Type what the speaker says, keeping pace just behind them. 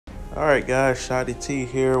Alright guys, Shotty T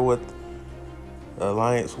here with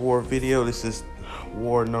Alliance War video. This is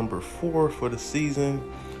war number 4 for the season.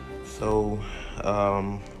 So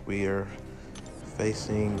we are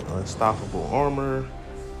facing unstoppable armor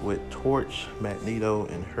with Torch, Magneto,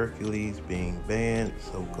 and Hercules being banned.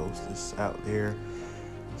 So Ghost is out there.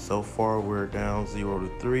 So far we're down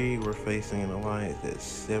 0-3. We're facing an alliance that's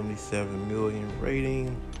 77 million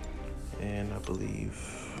rating, and I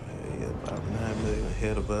believe about 9 million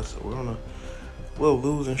ahead of us. So we're on a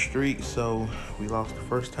losing streak. So we lost the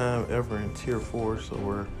first time ever in tier 4, so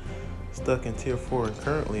we're stuck in tier 4 and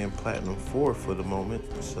currently in platinum 4 for the moment.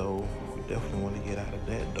 So we definitely want to get out of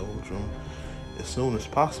that doldrum as soon as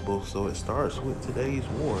possible. So it starts with today's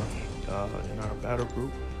war. In our battle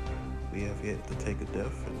group, we have yet to take a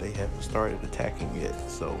death, and they haven't started attacking yet.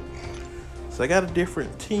 So I got a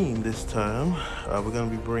different team this time. We're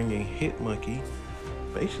gonna be bringing Hit Monkey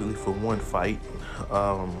basically for one fight.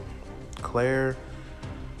 Claire,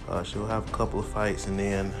 she'll have a couple of fights, and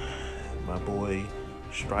then my boy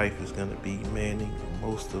Strife is gonna be manning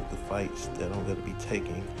most of the fights that I'm gonna be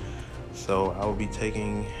taking. So I will be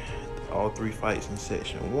taking all 3 fights in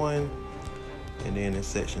section 1, and then in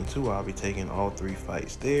section 2 I'll be taking all 3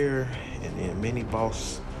 fights there, and then mini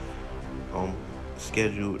boss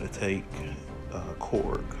scheduled to take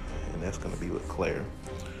Korg, and that's gonna be with Claire.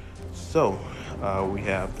 So we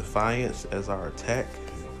have Defiance as our attack.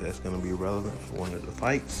 That's going to be relevant for one of the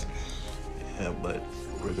fights. But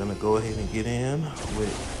we're going to go ahead and get in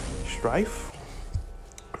with Strife,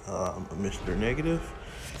 Mr. Negative.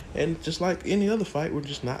 And just like any other fight, we're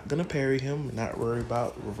just not going to parry him. Not worry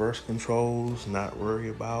about reverse controls. Not worry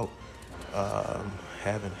about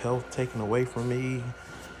having health taken away from me.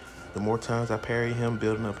 The more times I parry him,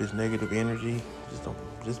 building up his negative energy,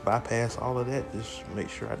 just bypass all of that. Just make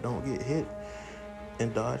sure I don't get hit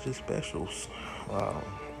and dodge his specials.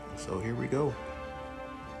 So here we go.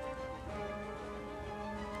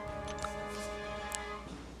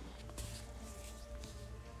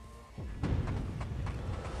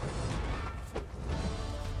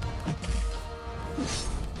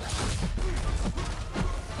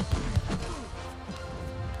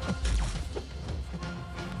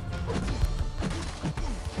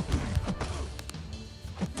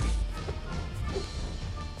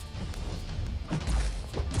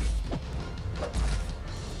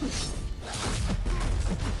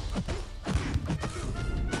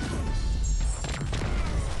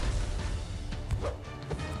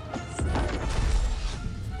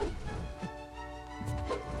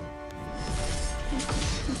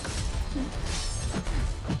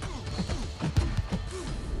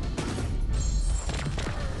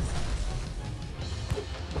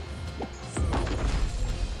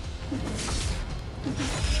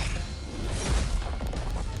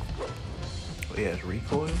 Oh yeah, it's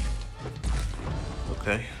recoil.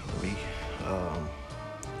 Okay,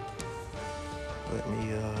 let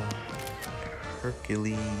me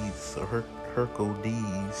Hercules or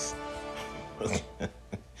Hercules.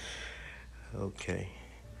 Okay,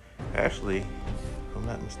 actually, if I'm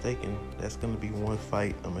not mistaken, that's gonna be one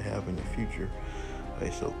fight I'm gonna have in the future.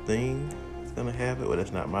 Okay, so Thing is gonna have it. Well,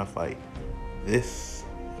 that's not my fight.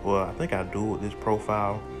 Well, I think I do with this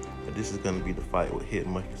profile, but this is gonna be the fight with Hit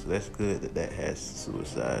Monkey. So that's good that has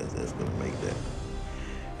suicides. That's gonna make that.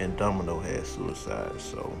 And Domino has suicides.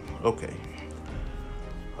 So okay.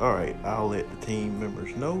 All right, I'll let the team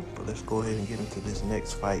members know, but let's go ahead and get into this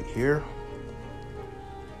next fight here.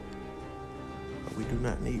 We do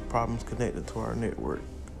not need problems connected to our network.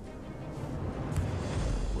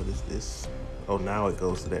 What is this? Oh, now it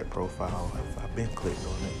goes to that profile. I've been clicked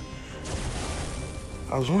on it.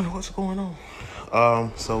 I was wondering what's going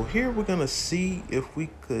on. So here we're gonna see if we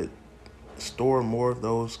could store more of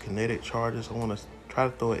those kinetic charges. I want to try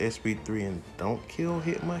to throw an SP3 and don't kill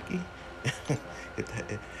Hit Monkey.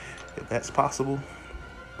 if that's possible.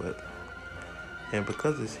 And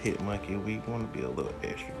because it's Hit Monkey, we want to be a little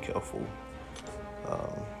extra careful.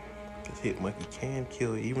 Because Hit Monkey can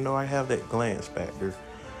kill you, even though I have that glance factor.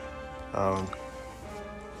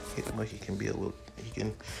 Hit Monkey can be a little,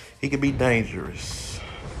 he can be dangerous.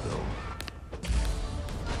 So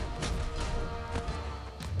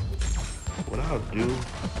what I'll do,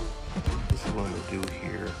 this is what I'm gonna do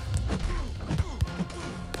here.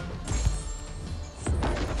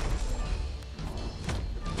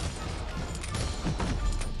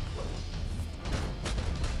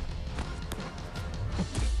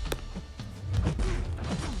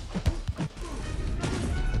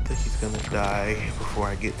 I think he's gonna die before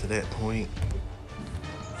I get to that point.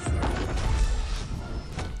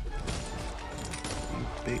 You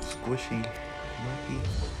big squishy monkey.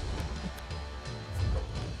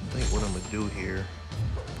 I think do here.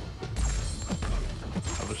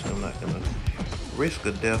 Obviously, I'm not gonna risk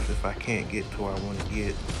a death if I can't get to where I want to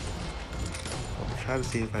get. I'll try to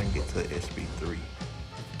see if I can get to SB3.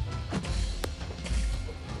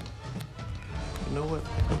 You know what?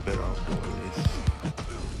 I'm better off doing this.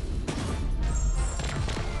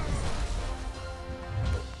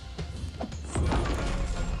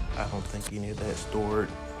 I don't think any of that stored.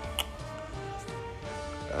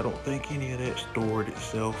 I don't think any of that stored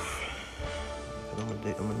itself. I'm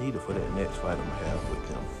gonna need it for that next fight I'm gonna have with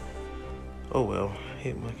him. Oh well,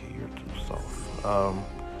 hit monkey, you're too soft.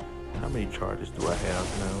 How many charges do I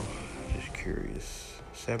have now? Just curious.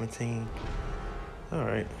 17. All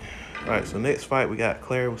right, so next fight we got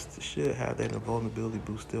Claire. We should have that invulnerability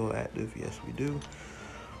boost still active. Yes, we do.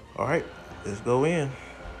 All right, let's go in.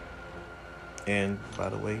 And by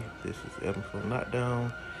the way, this is Evan for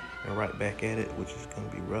knockdown and right back at it, which is going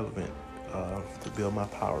to be relevant to build my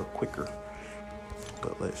power quicker.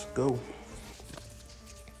 But let's go.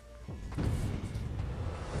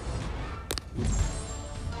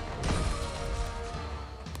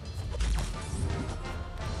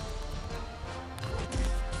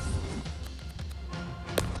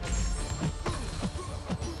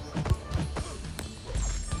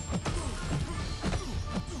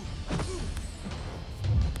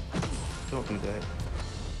 Don't do that.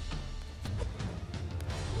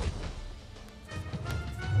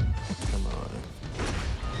 Come on.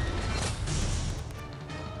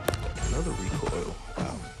 Another recoil.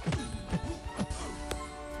 Wow.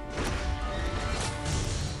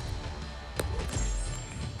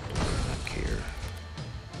 Not care.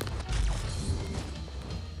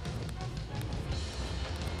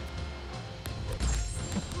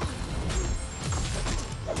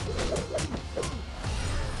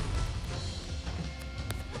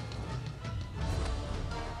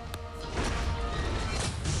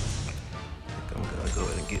 I'm gonna go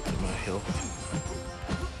ahead and get to my health.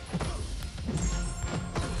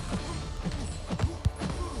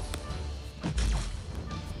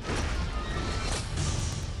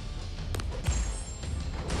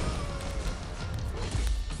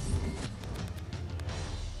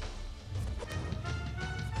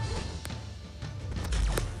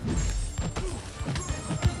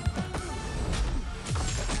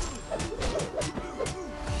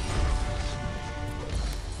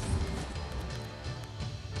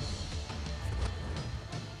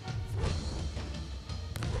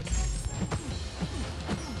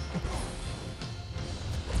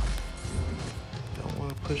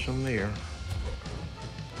 Push them there.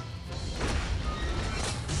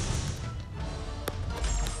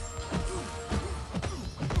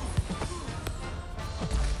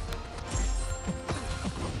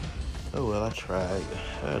 Oh well, I tried.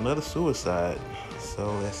 Another suicide.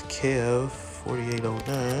 So that's Kev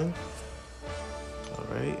 4809. All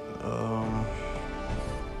right.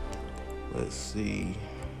 Let's see.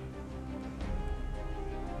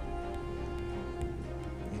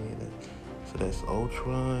 So that's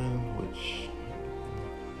Ultron, which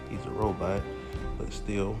he's a robot, but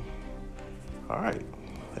still. All right,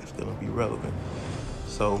 that's gonna be relevant.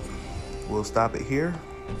 So we'll stop it here.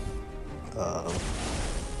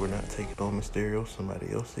 We're not taking on Mysterio,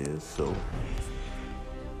 somebody else is. So,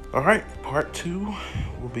 all right, part 2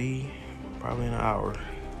 will be probably in an hour.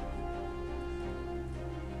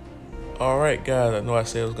 All right, guys, I know I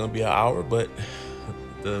said it was gonna be an hour, but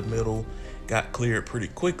the middle got cleared pretty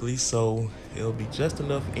quickly, so it'll be just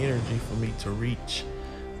enough energy for me to reach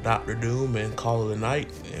Dr. Doom and call it a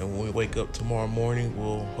night. And when we wake up tomorrow morning,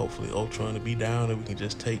 we'll hopefully Ultron to be down and we can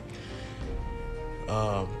just take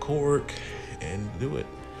Korg and do it.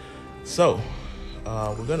 So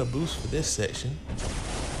we're gonna boost for this section.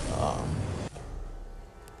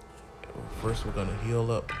 First we're gonna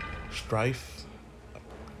heal up Strife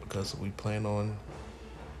because we plan on,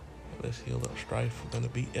 let's heal up Strife. We're gonna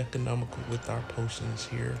be economical with our potions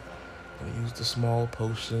here. Gonna use the small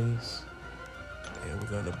potions, and we're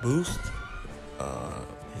gonna boost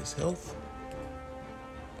his health.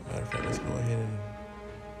 Matter of fact, let's go ahead and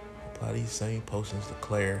apply these same potions to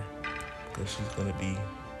Claire because she's gonna be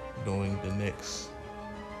doing the next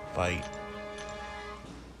fight.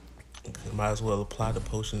 Might as well apply the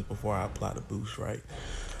potions before I apply the boost, right?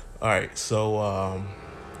 All right, so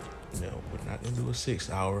no, we're not gonna do a 6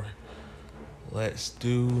 hour. Let's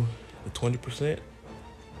do the 20%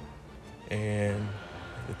 and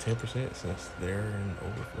the 10% since they're in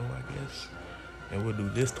overflow, I guess. And we'll do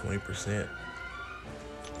this 20%.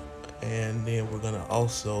 And then we're gonna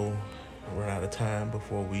also run out of time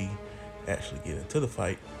before we actually get into the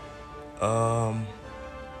fight.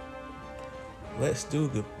 Let's do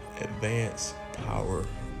the advanced power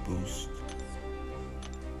boost.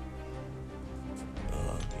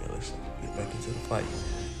 Yeah, let's get back into the fight.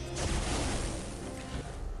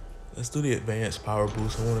 Let's do the advanced power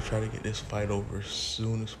boost. I want to try to get this fight over as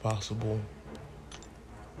soon as possible.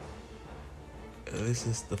 This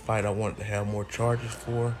is the fight I wanted to have more charges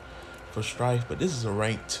for Strife, but this is a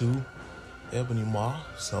rank 2 Ebony Maw,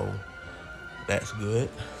 so that's good.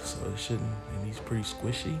 So it shouldn't, and he's pretty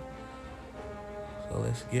squishy. So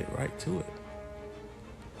let's get right to it.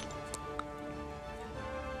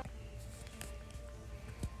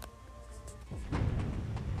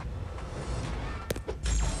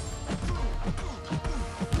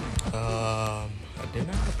 I did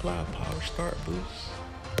not apply a power start boost.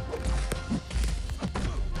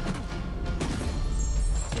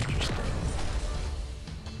 Interesting.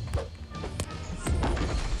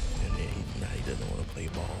 And then now he doesn't want to play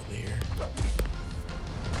ball there.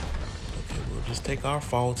 Okay, we'll just take our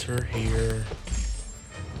falter here.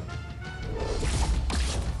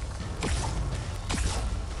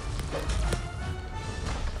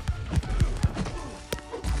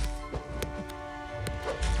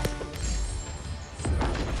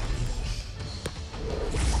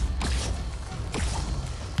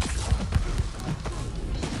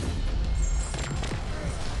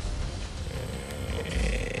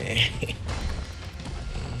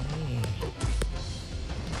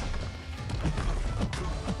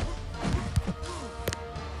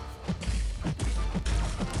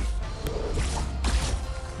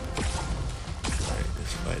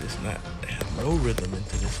 No rhythm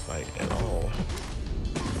into this fight at all.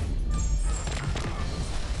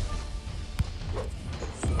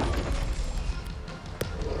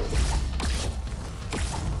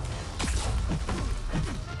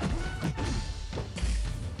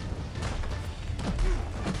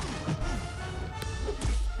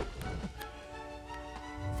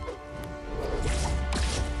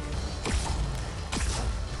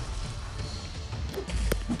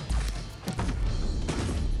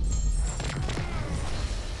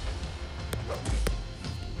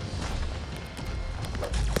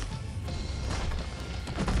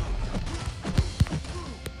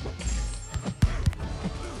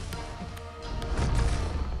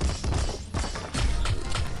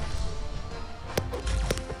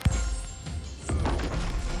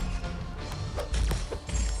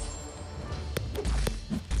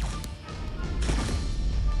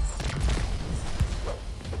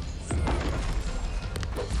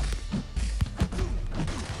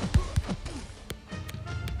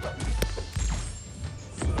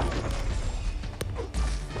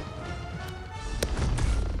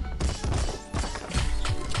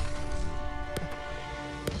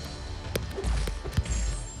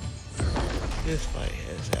 This fight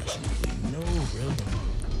has absolutely no rhythm.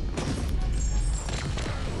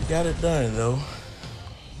 We got it done though.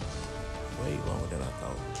 Way longer than I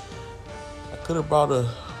thought. I could have brought a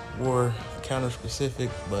more counter specific,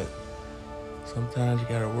 but sometimes you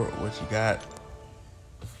gotta work with what you got.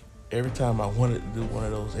 Every time I wanted to do one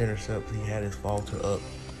of those intercepts, he had his falter up.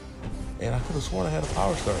 And I could have sworn I had a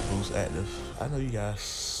power start boost active. I know you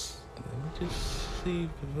guys. Let me just see,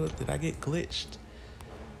 did I get glitched?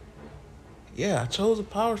 Yeah, I chose a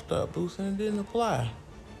power start boost and it didn't apply.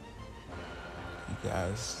 You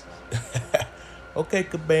guys. Okay,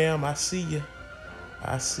 Kabam, I see you.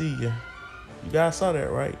 I see you. You guys saw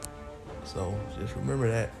that, right? So just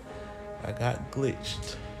remember that. I got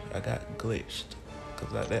glitched.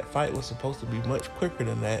 Because that fight was supposed to be much quicker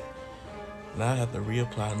than that. Now I have to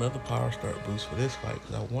reapply another power start boost for this fight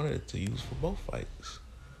because I wanted it to use for both fights.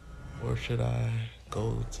 Or should I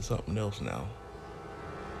go to something else now?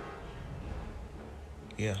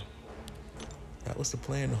 Yeah, that was the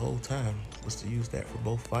plan the whole time, was to use that for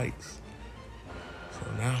both fights. So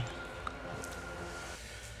now,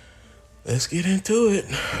 let's get into it.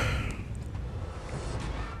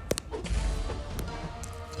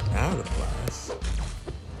 Now it applies.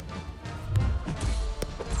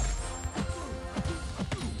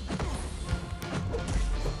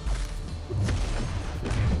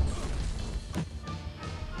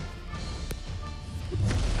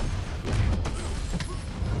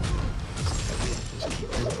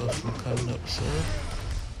 From coming up, sir.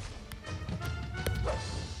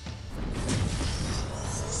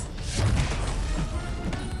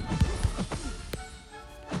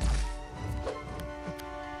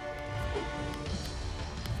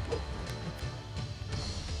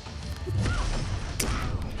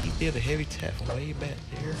 He did a heavy tap from way back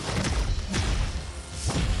there.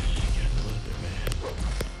 Got a little bit mad.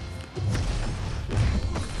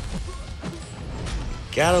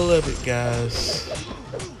 Gotta love it, guys.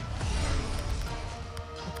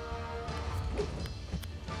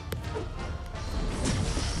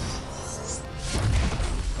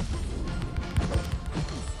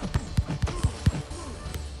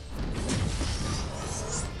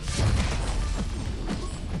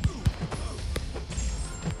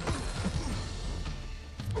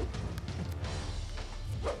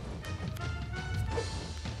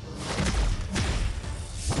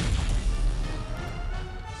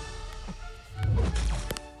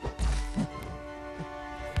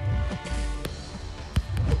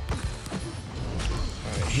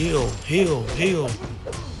 Heal, heal, heal.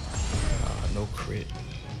 No crit.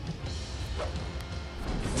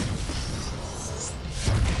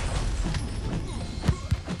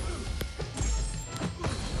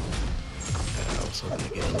 I was hoping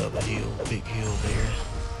to get another heal, big heal there.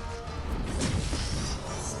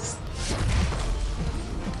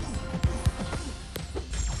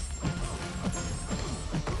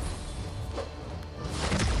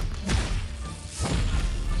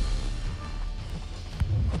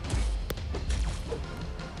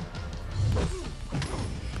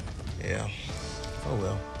 Yeah. Oh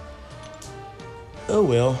well. Oh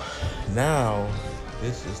well. Now,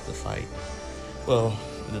 this is the fight. Well,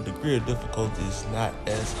 the degree of difficulty is not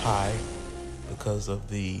as high because of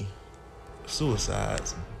the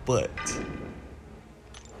suicides, but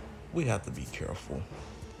we have to be careful.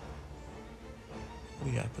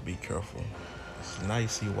 We have to be careful. It's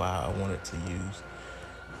nice to see why I wanted to use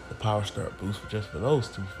the power start boost just for those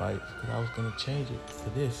two fights, because I was gonna change it for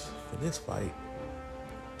this fight.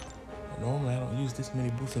 Normally I don't use this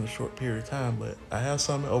many boosts in a short period of time, but I have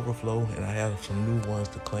some in overflow and I have some new ones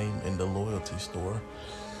to claim in the loyalty store,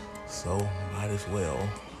 so might as well.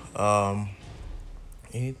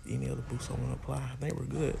 Any other boosts I want to apply? I think we're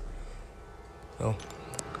good. So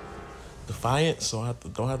Defiance, so I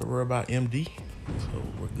don't have to worry about MD, so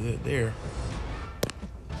we're good there.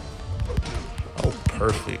 Oh,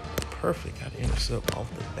 perfect. Got to intercept off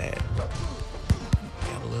the bat.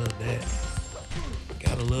 Gotta love that.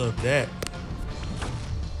 Gotta love that.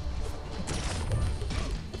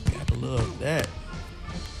 Gotta love that. All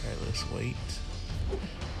right, let's wait.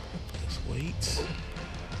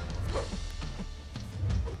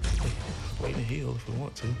 Wait and heal if we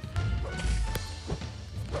want to.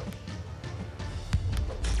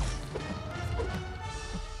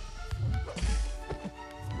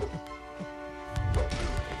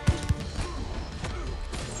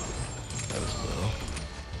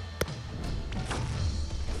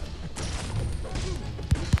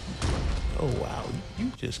 Oh wow,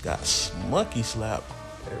 you just got monkey slapped.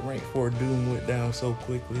 That rank 4 Doom went down so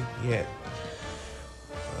quickly. Yeah.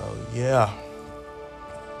 Oh yeah.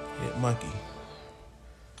 Hit monkey.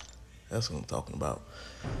 That's what I'm talking about.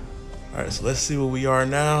 Alright, so let's see where we are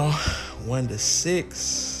now. 1 to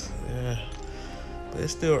 6. Yeah. But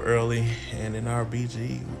it's still early. And in our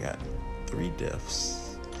BG, we got 3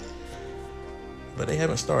 deaths. But they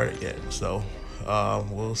haven't started yet. So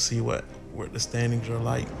we'll see what the standings are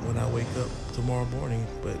like when I wake up tomorrow morning.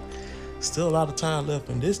 But still a lot of time left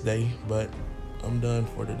in this day, but I'm done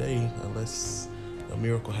for today unless a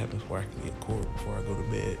miracle happens where I can get caught before I go to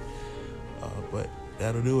bed. But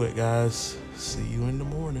that'll do it, guys. See you in the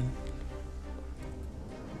morning.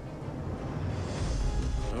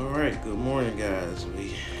 All right, good morning, guys.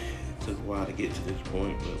 It took a while to get to this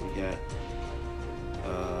point, but we got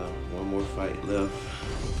one more fight left.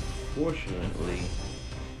 Fortunately,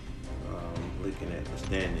 looking at the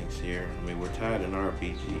standings here, I mean, we're tied in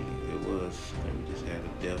RBG. And we just had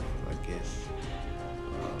a death, I guess.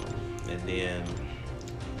 And then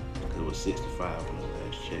it was 65 on the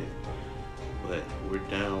last check. But we're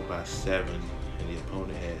down by 7, and the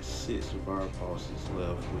opponent has 6 of our bosses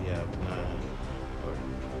left. We have 9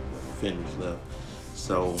 defenders left.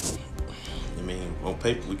 So, I mean, on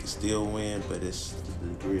paper we can still win, but the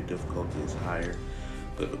degree of difficulty is higher.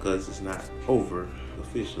 But because it's not over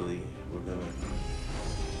officially, we're gonna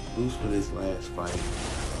boost for this last fight.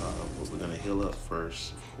 But we're gonna heal up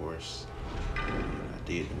first, of course. I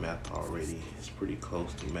did the math already. It's pretty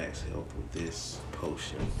close to max health with this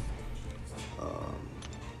potion.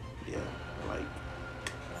 Yeah, like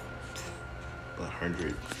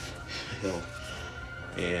 100 health.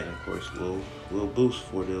 And of course we'll boost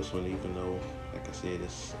for this one, even though, like I said,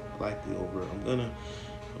 it's likely over. I'm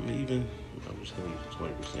just gonna use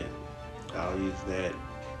 20%. I'll use that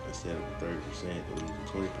instead of the 30%. We'll use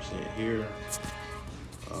the 20% here.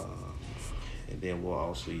 And then we'll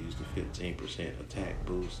also use the 15% attack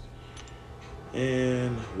boost.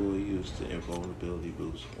 And we'll use the invulnerability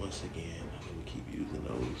boost once again. We keep using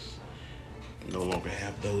those. No longer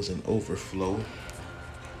have those in overflow.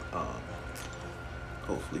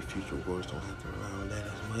 Hopefully future wars don't have to rely on that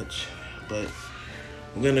as much. But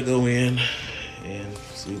I'm gonna go in and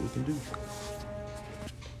see what we can do.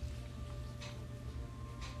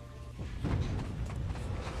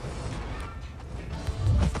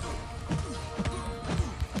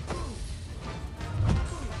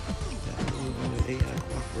 AI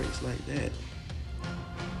cooperates like that.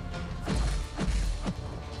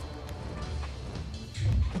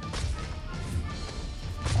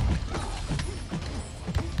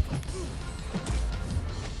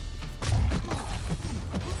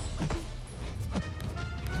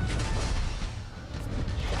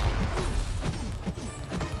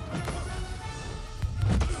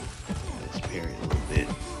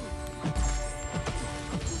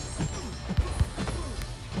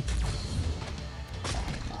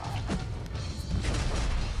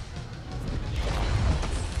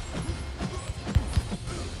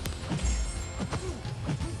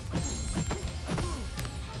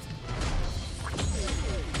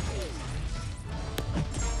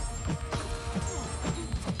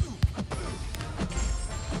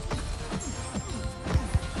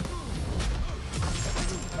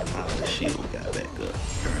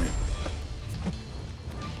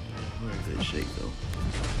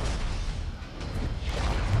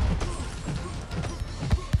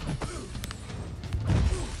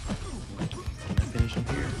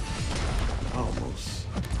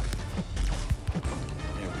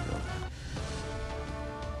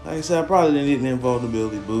 I said, I probably didn't need an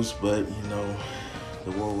invulnerability boost, but you know,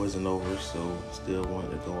 the war wasn't over, so still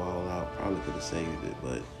wanted to go all out. Probably could have saved it,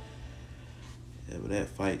 but yeah, but that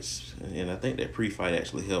fight's, and I think that pre-fight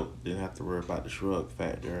actually helped. Didn't have to worry about the shrug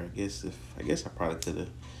factor. I guess I probably could have,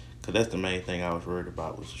 cause that's the main thing I was worried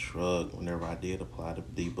about was the shrug whenever I did apply the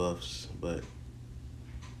debuffs. But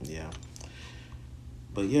yeah,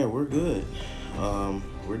 we're good.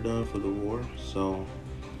 We're done for the war, so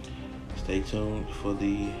stay tuned for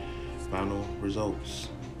the final results.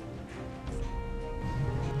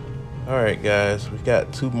 Alright guys, we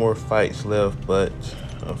got 2 more fights left, but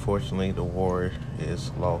unfortunately the war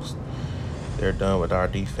is lost. They're done with our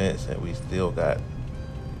defense, and we still got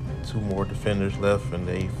 2 more defenders left, and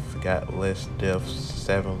they've got less deaths,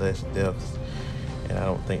 7 less deaths, and I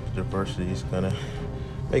don't think the diversity is gonna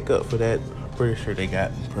make up for that. I'm pretty sure they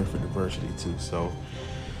got perfect diversity too, so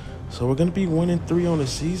we're gonna be 1-3 on the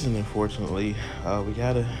season. Unfortunately, we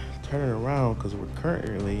gotta turn it around because we're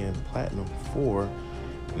currently in Platinum 4,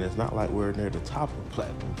 and it's not like we're near the top of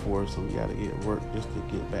Platinum 4, so we gotta get work just to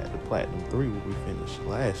get back to Platinum 3 where we finished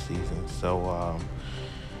last season. So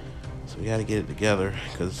we gotta get it together,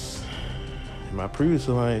 because in my previous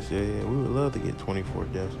alliance, yeah, we would love to get 24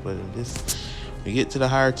 deaths, but in this, when you get to the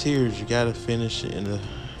higher tiers, you gotta finish in the,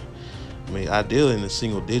 I mean, ideally in the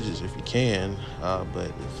single digits if you can, but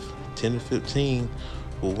if 10 to 15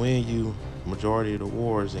 will win you majority of the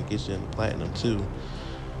wars and get you into Platinum 2.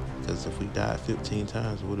 Because if we died 15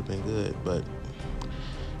 times, it would have been good. But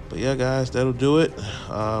yeah, guys, that'll do it.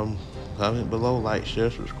 Comment below, like, share,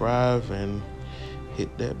 subscribe, and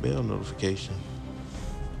hit that bell notification.